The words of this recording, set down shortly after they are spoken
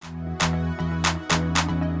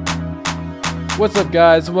What's up,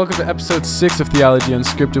 guys, and welcome to episode 6 of Theology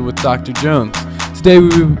Unscripted with Dr. Jones.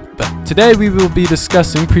 Today we will be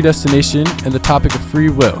discussing predestination and the topic of free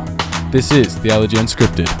will. This is Theology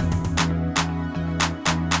Unscripted.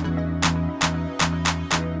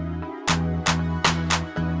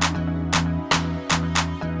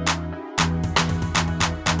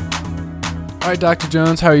 All right, Dr.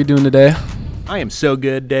 Jones, how are you doing today? I am so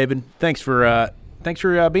good, David. Thanks for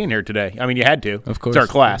being here today. I mean, you had to. Of course. It's our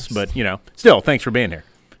class, but, still, thanks for being here.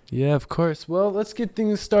 Yeah, of course. Well, let's get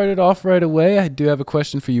things started off right away. I do have a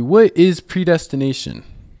question for you. What is predestination?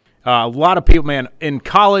 A lot of people, man, in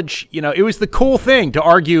college, it was the cool thing to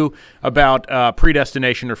argue about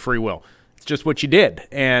predestination or free will. It's just what you did.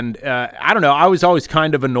 And I don't know. I was always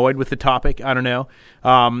kind of annoyed with the topic. I don't know.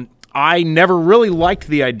 I never really liked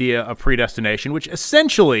the idea of predestination, which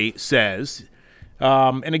essentially says,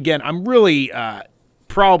 and again, I'm really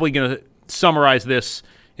probably going to summarize this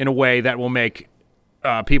in a way that will make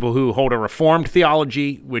people who hold a Reformed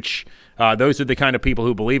theology, which those are the kind of people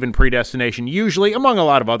who believe in predestination, usually, among a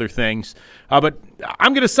lot of other things. But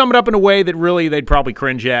I'm going to sum it up in a way that really they'd probably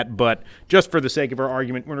cringe at, but just for the sake of our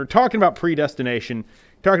argument, when we're talking about predestination,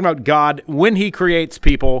 talking about God, when he creates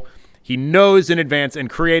people, he knows in advance and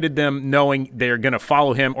created them knowing they're going to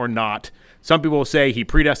follow him or not. Some people will say he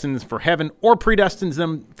predestines for heaven or predestines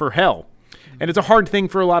them for hell. And it's a hard thing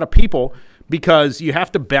for a lot of people because you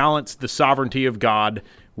have to balance the sovereignty of God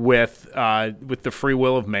with the free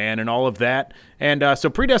will of man and all of that. And so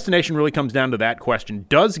predestination really comes down to that question.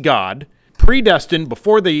 Does God predestine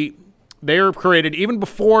before they are created, even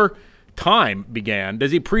before time began?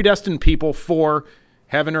 Does he predestine people for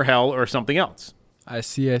heaven or hell or something else? I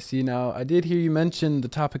see. Now, I did hear you mention the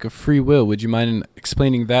topic of free will. Would you mind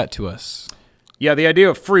explaining that to us? Yeah, the idea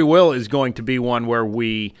of free will is going to be one where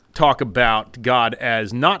we talk about God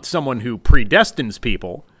as not someone who predestines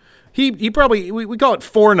people. He probably, we call it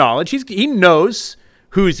foreknowledge. He knows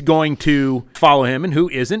who's going to follow him and who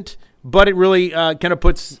isn't, but it really kind of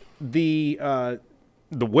puts the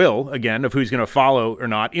will, again, of who's going to follow or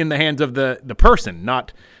not in the hands of the person,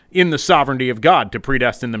 not in the sovereignty of God to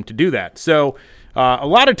predestine them to do that. So a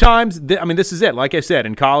lot of times, this is it. Like I said,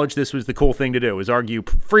 in college, this was the cool thing to do, is argue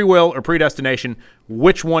free will or predestination.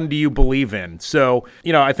 Which one do you believe in? So,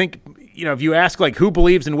 I think, if you ask, who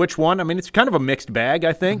believes in which one, it's kind of a mixed bag,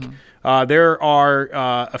 I think. Mm-hmm. There are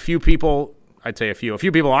a few people, I'd say a few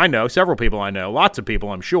people I know, several people I know, lots of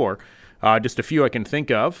people, I'm sure. Just a few I can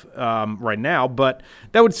think of right now, but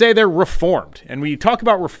that would say they're Reformed. And when you talk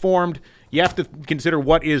about Reformed, you have to consider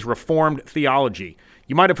what is Reformed theology.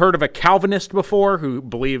 You might have heard of a Calvinist before who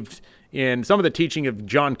believed in some of the teaching of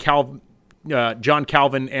John Calvin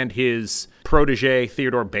and his protege,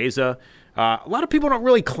 Theodore Beza. A lot of people don't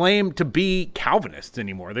really claim to be Calvinists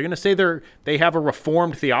anymore. They're going to say they have a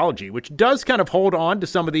Reformed theology, which does kind of hold on to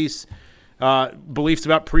some of these beliefs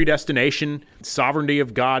about predestination, sovereignty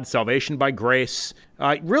of God, salvation by grace.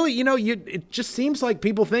 Really, it just seems like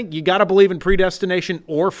people think you got to believe in predestination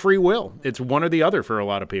or free will. It's one or the other for a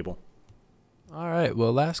lot of people. All right.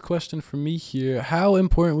 Well, last question for me here. How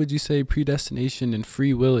important would you say predestination and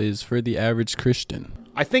free will is for the average Christian?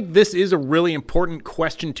 I think this is a really important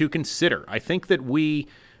question to consider. I think that we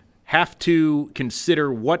have to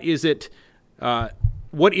consider what is the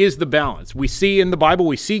balance. We see in the Bible,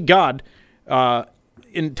 we see God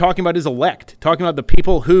in talking about his elect, talking about the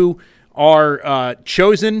people who are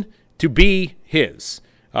chosen to be his.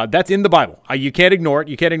 That's in the Bible. You can't ignore it.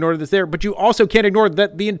 You can't ignore that it's there. But you also can't ignore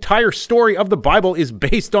that the entire story of the Bible is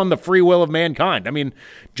based on the free will of mankind.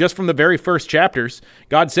 Just from the very first chapters,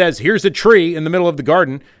 God says, here's a tree in the middle of the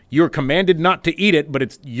garden. You're commanded not to eat it, but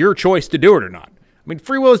it's your choice to do it or not.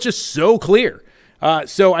 Free will is just so clear.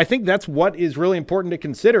 So I think that's what is really important to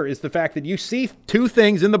consider, is the fact that you see two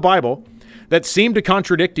things in the Bible that seem to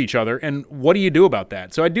contradict each other, and what do you do about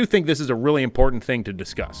that? So I do think this is a really important thing to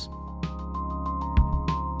discuss.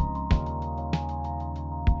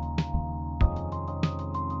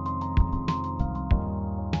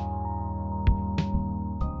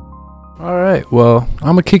 All right. Well,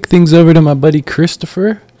 I'm going to kick things over to my buddy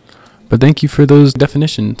Christopher, but thank you for those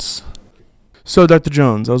definitions. So, Dr.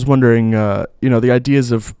 Jones, I was wondering, the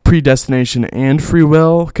ideas of predestination and free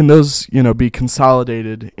will, can those, be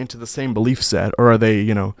consolidated into the same belief set, or are they,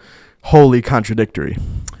 wholly contradictory?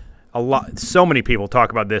 So many people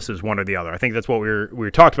talk about this as one or the other. I think that's what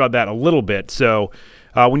we talked about that a little bit. So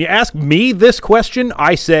when you ask me this question,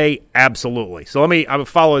 I say absolutely. So I will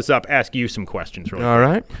follow this up, ask you some questions really quick. All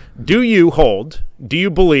right. Do you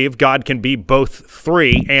believe God can be both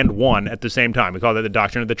three and one at the same time? We call that the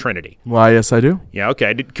doctrine of the Trinity. Why, yes, I do. Yeah,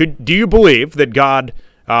 okay. Do you believe that God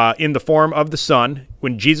in the form of the Son.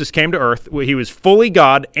 When Jesus came to earth, he was fully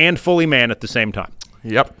God and fully man at the same time.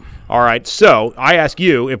 Yep. All right, so I ask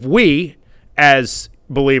you, if we, as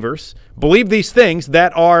believers, believe these things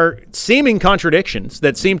that are seeming contradictions,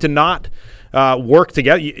 that seem to not work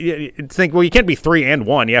together. You think, well, you can't be three and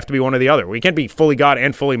one. You have to be one or the other. Well, you can't be fully God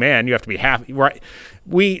and fully man. You have to be half, right?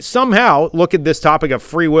 We somehow look at this topic of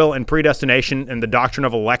free will and predestination and the doctrine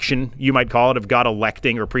of election, you might call it, of God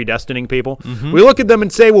electing or predestining people. Mm-hmm. We look at them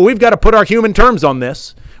and say, well, we've got to put our human terms on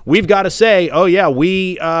this. We've got to say, oh, yeah,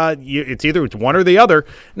 it's either it's one or the other.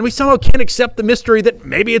 And we somehow can't accept the mystery that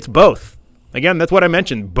maybe it's both. Again, that's what I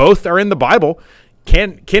mentioned. Both are in the Bible.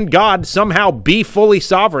 Can God somehow be fully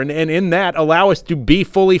sovereign and in that allow us to be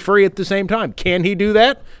fully free at the same time? Can he do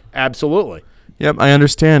that? Absolutely. Yep, I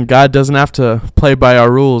understand. God doesn't have to play by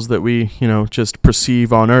our rules that we, just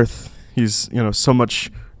perceive on earth. He's, so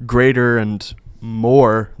much greater and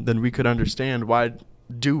more than we could understand. Why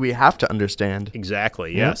do we have to understand?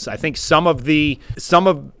 Exactly. Yes. I think some of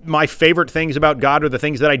my favorite things about God are the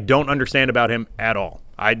things that I don't understand about him at all.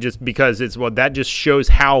 That just shows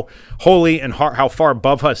how holy and how far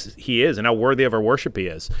above us he is and how worthy of our worship he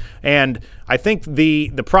is. And I think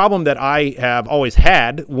the problem that I have always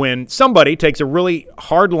had when somebody takes a really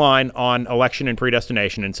hard line on election and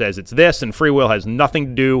predestination and says it's this and free will has nothing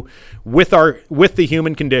to do with the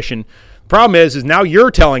human condition. The problem is now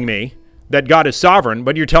you're telling me that God is sovereign,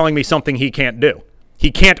 but you're telling me something he can't do.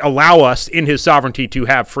 He can't allow us in his sovereignty to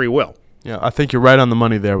have free will. Yeah, I think you're right on the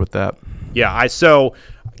money there with that. Yeah, so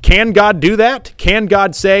can God do that? Can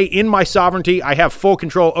God say, in my sovereignty, I have full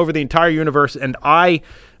control over the entire universe, and I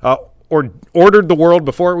ordered the world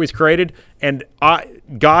before it was created, and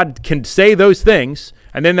God can say those things,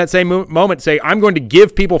 and then that same moment say, I'm going to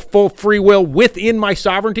give people full free will within my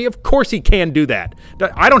sovereignty? Of course he can do that.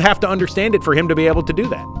 I don't have to understand it for him to be able to do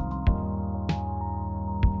that.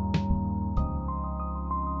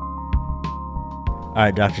 All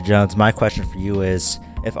right, Dr. Jones, my question for you is,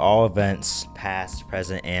 if all events, past,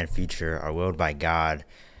 present, and future, are willed by God,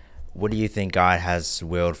 what do you think God has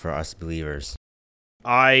willed for us believers?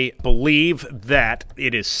 I believe that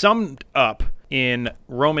it is summed up in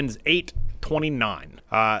Romans 8:29.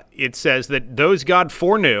 It says that those God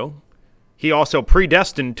foreknew, he also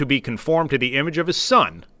predestined to be conformed to the image of his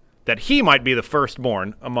Son, that he might be the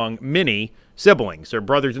firstborn among many siblings or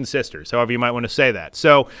brothers and sisters, however you might want to say that.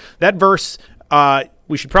 So that verse,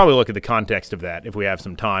 we should probably look at the context of that if we have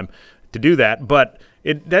some time to do that. But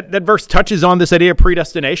that verse touches on this idea of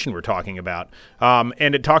predestination we're talking about,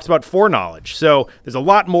 and it talks about foreknowledge. So there's a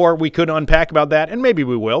lot more we could unpack about that, and maybe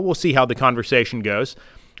we will. We'll see how the conversation goes.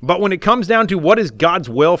 But when it comes down to what is God's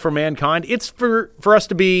will for mankind, it's for us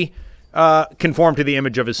to be conformed to the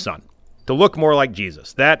image of his Son, to look more like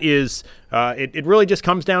Jesus. That is, it really just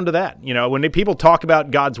comes down to that. When people talk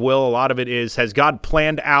about God's will, a lot of it is, has God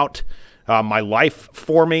planned out my life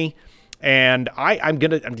for me? And I'm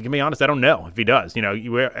gonna be honest, I don't know if he does.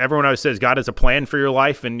 Everyone always says God has a plan for your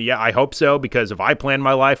life, and yeah, I hope so, because if I plan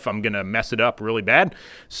my life, I'm gonna mess it up really bad.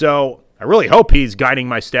 So I really hope he's guiding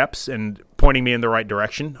my steps and pointing me in the right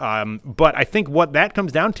direction. But I think what that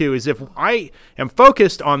comes down to is, if I am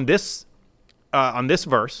focused on this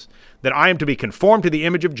verse, that I am to be conformed to the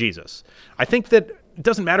image of Jesus, I think that it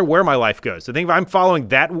doesn't matter where my life goes. I think if I'm following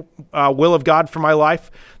that will of God for my life,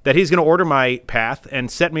 that he's going to order my path and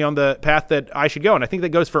set me on the path that I should go. And I think that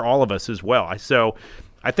goes for all of us as well. So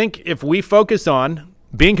I think if we focus on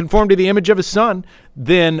being conformed to the image of his Son,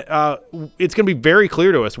 then it's going to be very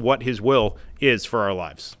clear to us what his will is for our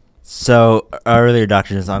lives. So earlier,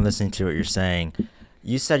 Dr. Jones, I'm listening to what you're saying.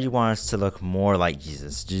 You said you want us to look more like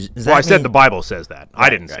Jesus. I said the Bible says that. Right, I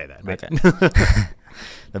didn't say that. Okay.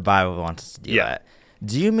 The Bible wants us to do that.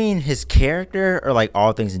 Do you mean his character, or like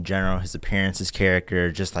all things in general, his appearance, his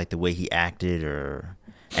character, just like the way he acted, or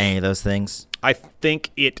any of those things? I think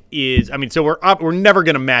it is. So we're never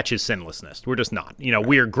going to match his sinlessness. We're just not.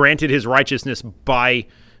 We are granted his righteousness by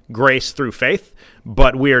grace through faith,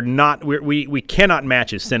 but we are not. We cannot match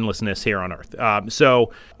his sinlessness here on earth.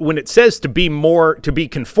 So when it says to be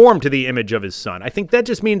conformed to the image of his Son, I think that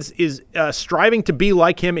just means is striving to be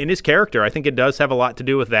like him in his character. I think it does have a lot to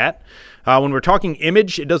do with that. When we're talking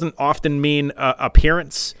image, it doesn't often mean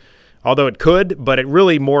appearance, although it could, but it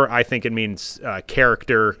really more, I think it means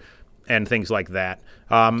character and things like that.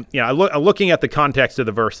 Looking at the context of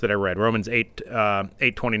the verse that I read, Romans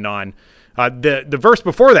 8:29. The verse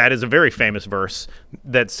before that is a very famous verse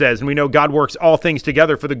that says, and we know God works all things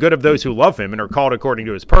together for the good of those who love him and are called according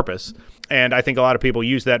to his purpose. And I think a lot of people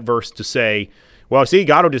use that verse to say, well, see,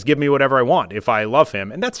 God will just give me whatever I want if I love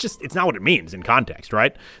him. And it's not what it means in context,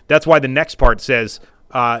 right? That's why the next part says,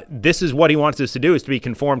 this is what he wants us to do, is to be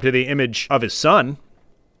conformed to the image of his Son.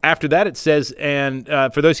 After that, it says, and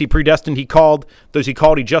for those he predestined, he called. Those he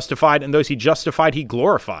called, he justified. And those he justified, he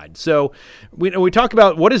glorified. So we talk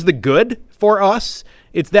about what is the good for us.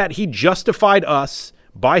 It's that he justified us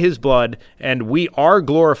by his blood, and we are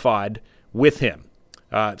glorified with him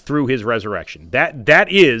through his resurrection. That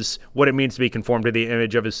is what it means to be conformed to the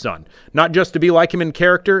image of his Son. Not just to be like him in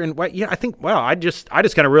character. And I think, wow, I just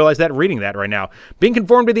kind of realized that reading that right now. Being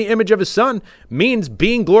conformed to the image of his Son means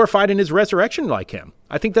being glorified in his resurrection like him.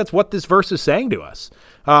 I think that's what this verse is saying to us.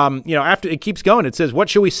 After it keeps going, it says, "What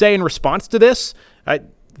shall we say in response to this?"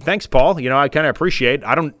 Thanks, Paul. I kind of appreciate.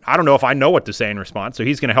 I don't know if I know what to say in response, so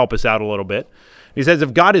he's going to help us out a little bit. He says,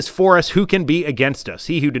 "If God is for us, who can be against us?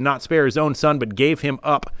 He who did not spare his own Son, but gave him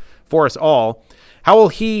up for us all, how will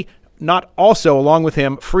he not also, along with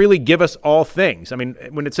him, freely give us all things?" I mean,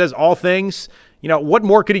 when it says all things, what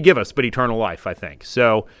more could he give us but eternal life, I think.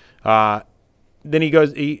 So then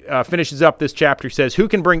he finishes up this chapter, says, "Who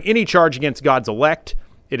can bring any charge against God's elect?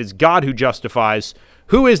 It is God who justifies.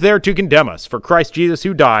 Who is there to condemn us? For Christ Jesus,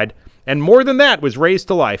 who died, and more than that, was raised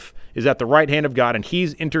to life, is at the right hand of God, and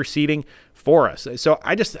he's interceding for us." So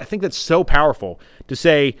I think that's so powerful to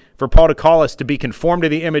say, for Paul to call us to be conformed to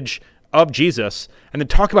the image of Jesus, and then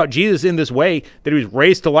talk about Jesus in this way, that he was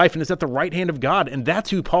raised to life and is at the right hand of God. And that's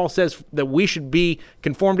who Paul says that we should be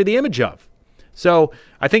conformed to the image of. So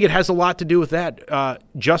I think it has a lot to do with that.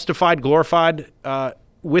 Justified, glorified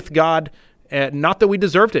with God, not that we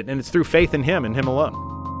deserved it, and it's through faith in him and him alone.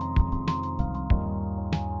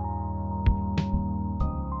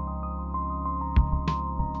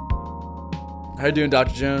 How you doing,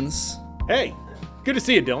 Dr. Jones? Hey, good to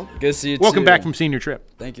see you, Dylan. Good to see you too. Welcome back from senior trip.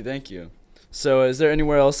 Thank you. So is there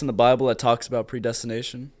anywhere else in the Bible that talks about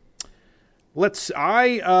predestination? Let's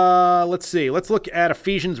see. Let's look at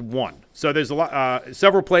Ephesians 1. So there's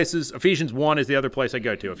several places. Ephesians 1 is the other place I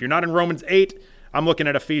go to. If you're not in Romans 8, I'm looking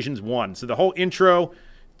at Ephesians 1. So the whole intro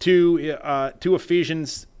to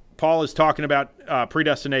Ephesians, Paul is talking about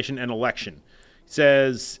predestination and election. It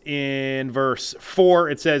says in verse 4,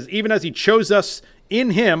 it says, "Even as he chose us in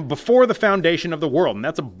him before the foundation of the world." And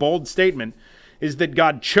that's a bold statement, is that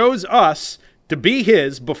God chose us to be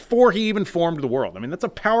his before he even formed the world. I mean, that's a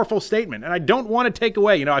powerful statement, and I don't want to take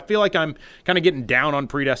away. I feel like I'm kind of getting down on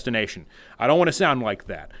predestination. I don't want to sound like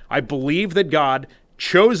that. I believe that God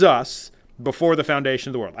chose us before the foundation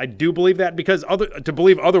of the world. I do believe that, because to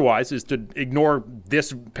believe otherwise is to ignore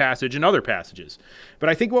this passage and other passages. But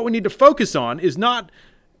I think what we need to focus on is not,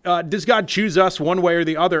 does God choose us one way or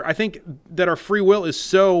the other? I think that our free will is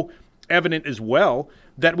so evident as well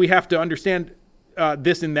that we have to understand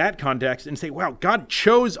this in that context and say, wow, God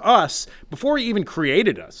chose us before he even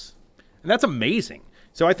created us. And that's amazing.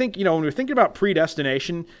 So I think, when we're thinking about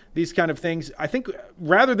predestination, these kind of things, I think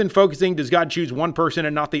rather than focusing, does God choose one person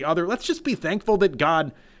and not the other, let's just be thankful that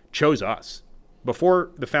God chose us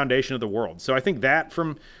before the foundation of the world. So I think that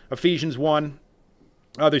from Ephesians 1,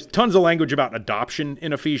 there's tons of language about adoption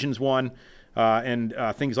in Ephesians 1 and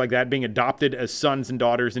things like that, being adopted as sons and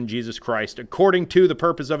daughters in Jesus Christ, according to the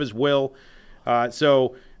purpose of his will.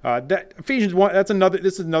 That Ephesians 1,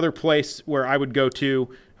 this is another place where I would go to.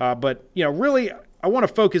 But really, I want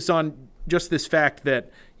to focus on just this fact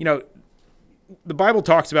that, the Bible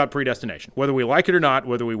talks about predestination, whether we like it or not,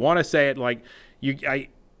 whether we want to say it.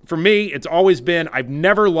 For me, it's always been, I've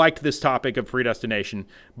never liked this topic of predestination,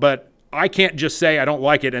 but I can't just say I don't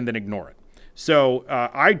like it and then ignore it. So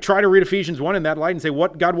I try to read Ephesians 1 in that light and say,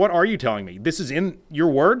 God, what are you telling me? This is in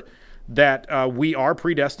your word, that we are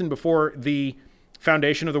predestined before the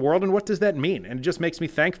foundation of the world, and what does that mean? And it just makes me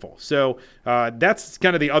thankful. So that's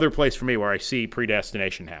kind of the other place for me where I see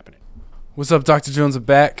predestination happening. What's up, Dr. Jones? I'm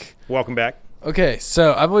back. Welcome back. Okay,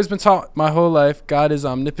 so I've always been taught my whole life God is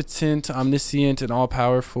omnipotent, omniscient, and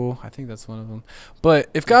all-powerful. I think that's one of them.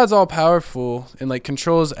 But if God's all-powerful and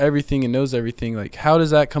controls everything and knows everything, how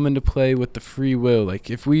does that come into play with the free will?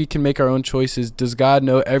 If we can make our own choices, does God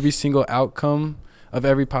know every single outcome of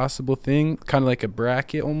every possible thing? Kind of like a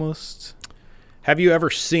bracket almost? Have you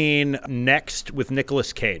ever seen Next with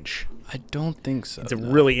Nicolas Cage? I don't think so. It's a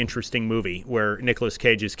really interesting movie where Nicolas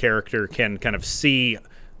Cage's character can kind of see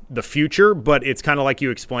the future, but it's kind of like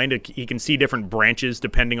you explained. He can see different branches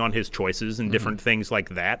depending on his choices and different things like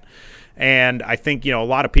that. And I think, a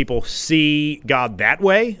lot of people see God that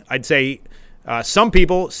way. I'd say some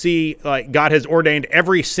people see God has ordained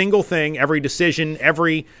every single thing, every decision,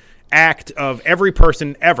 every act of every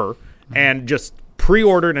person ever, and just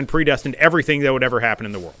pre-ordered and predestined everything that would ever happen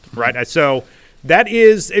in the world, right? So that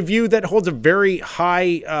is a view that holds a very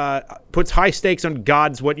high, puts high stakes on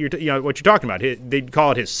God's what you're talking about. They'd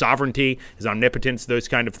call it his sovereignty, his omnipotence, those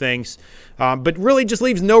kind of things, but really just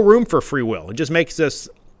leaves no room for free will. It just makes us,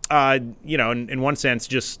 in one sense,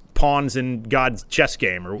 just pawns in God's chess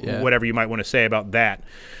game, or whatever you might want to say about that.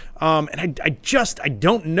 And I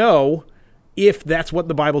don't know if that's what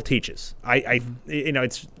the Bible teaches.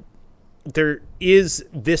 There is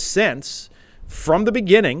this sense from the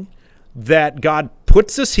beginning that God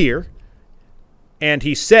puts us here, and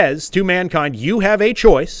he says to mankind, you have a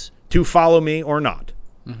choice to follow me or not.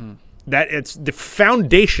 Mm-hmm. That it's the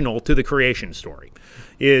foundational to the creation story.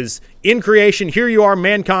 Is in creation, here you are,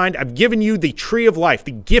 mankind. I've given you the tree of life.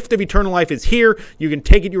 The gift of eternal life is here. You can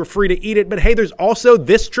take it. You are free to eat it. But hey, there's also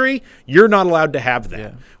this tree. You're not allowed to have that.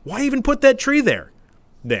 Yeah. Why even put that tree there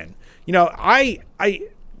then?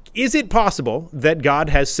 Is it possible that God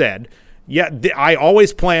has said, I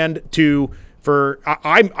always planned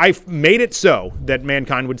I've made it so that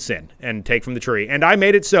mankind would sin and take from the tree, and I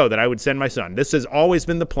made it so that I would send my son. This has always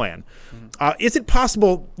been the plan. Is it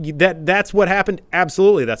possible that that's what happened?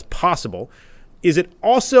 Absolutely, that's possible. Is it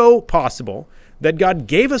also possible that God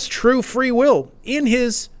gave us true free will in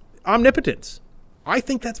his omnipotence? I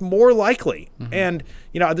think that's more likely. Mm-hmm. And,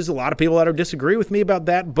 there's a lot of people that disagree with me about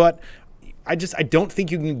that, but I don't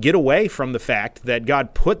think you can get away from the fact that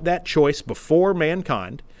God put that choice before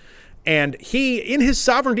mankind, and he, in his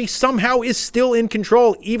sovereignty, somehow is still in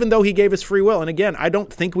control, even though he gave us free will. And again, I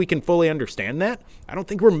don't think we can fully understand that. I don't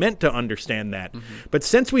think we're meant to understand that. Mm-hmm. But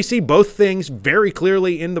since we see both things very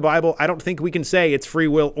clearly in the Bible, I don't think we can say it's free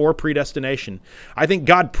will or predestination. I think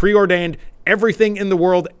God preordained everything in the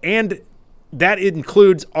world, and that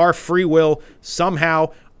includes our free will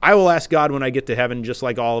somehow. I will ask God when I get to heaven, just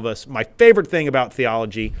like all of us. My favorite thing about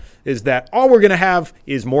theology is that all we're going to have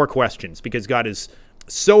is more questions, because God is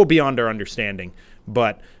so beyond our understanding.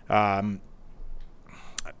 But a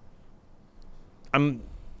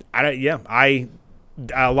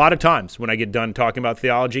lot of times when I get done talking about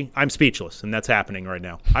theology, I'm speechless, and that's happening right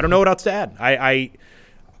now. I don't know what else to add. I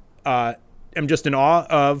am just in awe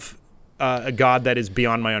of a God that is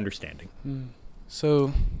beyond my understanding.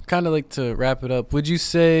 So, kind of like to wrap it up, would you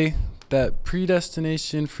say that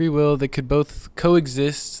predestination, free will, they could both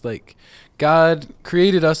coexist? Like, God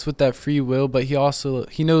created us with that free will, but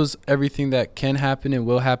he knows everything that can happen and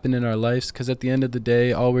will happen in our lives, because at the end of the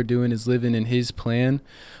day, all we're doing is living in his plan.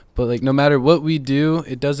 But like, no matter what we do,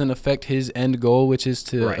 it doesn't affect his end goal, which is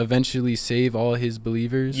to eventually save all his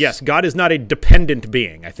believers. Yes, God is not a dependent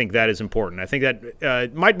being. I think that is important. I think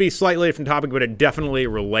that might be slightly different topic, but it definitely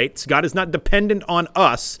relates. God is not dependent on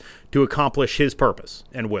us to accomplish his purpose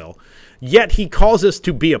and will. Yet he calls us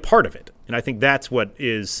to be a part of it. And I think that's what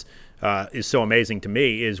is so amazing to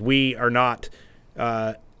me, is we are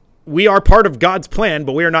part of God's plan,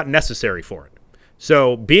 but we are not necessary for it.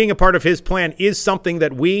 So being a part of his plan is something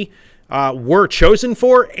that we were chosen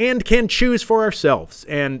for and can choose for ourselves.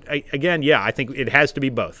 And again, I think it has to be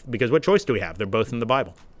both, because what choice do we have? They're both in the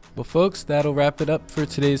Bible. Well, folks, that'll wrap it up for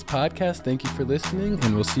today's podcast. Thank you for listening,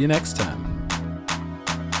 and we'll see you next time.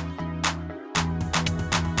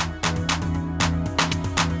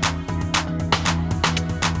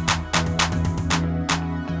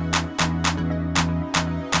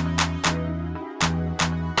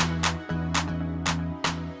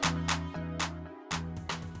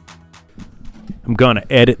 I'm going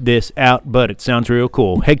to edit this out, but it sounds real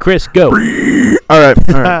cool. Hey, Chris, go. All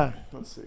right.